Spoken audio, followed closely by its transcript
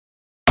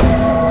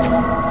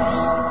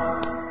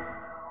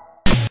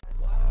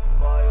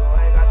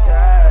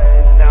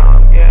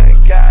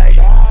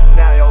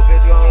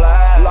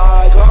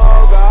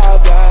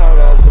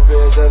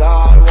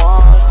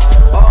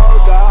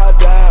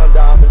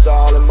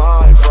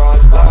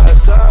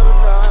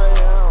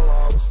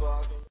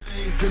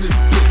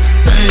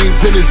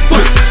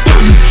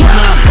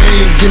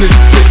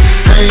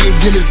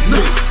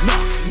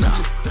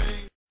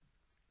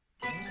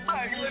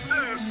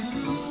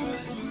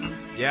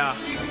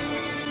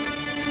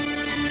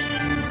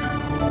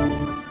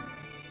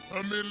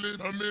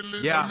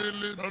Yeah,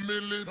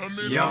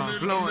 young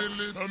fluent.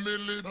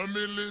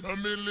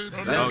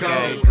 Let's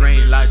Okay, go.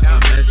 green lights I'm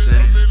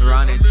missing.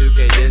 Ronnie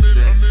 2K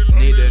dissing.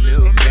 Need a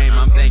new game,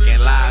 I'm thinking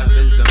live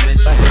is the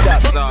mission.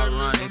 Saw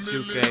Ronnie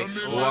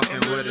 2K, walking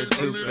with a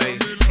toupee.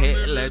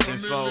 Hit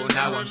Legend 4,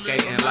 now I'm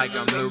skating like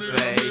I'm Lupe.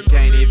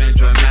 Can't even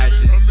join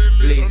matches,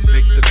 please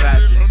fix the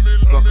patches.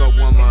 Fuck up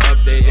one more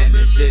update and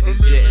this shit is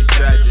getting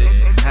tragic.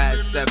 Had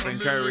Stephen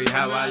Curry,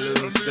 how I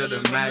lose to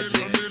the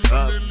Magic.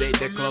 Update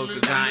the clothes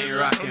cause I ain't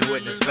rocking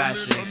with the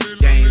fashion.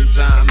 Game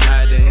time,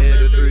 had to hit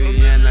a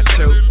 3 and I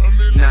choke.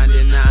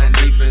 99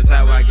 defense,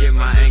 how I get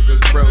my ankles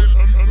broke.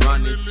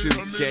 Running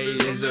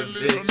 2K is a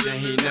bitch and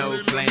he know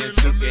playing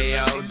 2K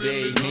all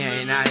day. He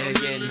ain't out here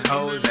getting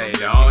hoes. Hey,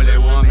 the only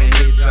woman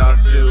he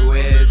talk to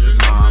is his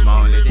mom.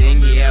 Only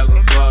thing he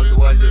ever fucked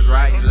was his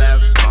right and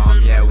left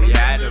palm. Yeah, we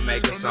had to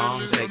make a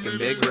song, taking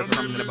big rip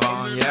from the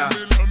bomb. Yeah.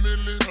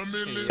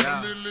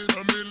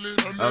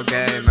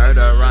 Okay,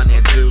 murder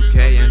running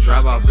 2K and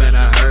drop off in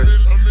a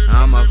hearse.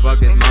 I'ma fuck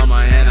his mama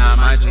and I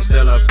might just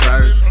steal a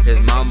purse. His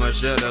mama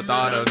should've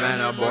thought of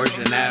an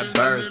abortion at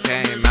birth.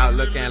 Came out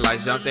looking like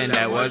something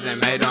that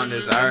wasn't made on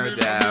this earth.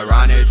 Yeah,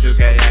 Ronnie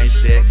 2K ain't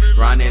shit.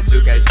 Ronnie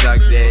 2K suck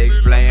dick.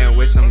 Playing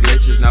with some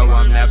glitches, no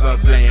I'm never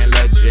playing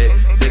legit.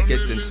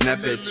 Tickets and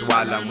snippets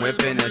while I'm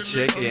whipping a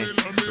chicken.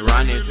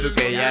 Ronnie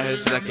 2K out here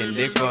sucking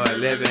dick for a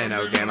living.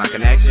 Okay, my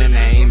connection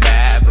ain't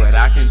bad, but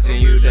I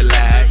continue to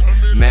lag.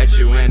 Met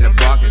you in the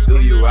park and threw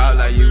you out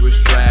like you was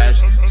trash.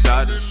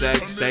 Saw the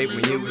sex tape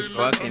when you was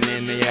fucking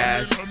in the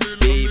ass.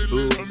 Speed,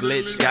 boot,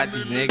 glitch, got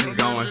these niggas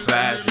going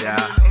fast,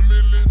 yeah.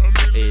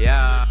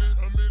 Yeah.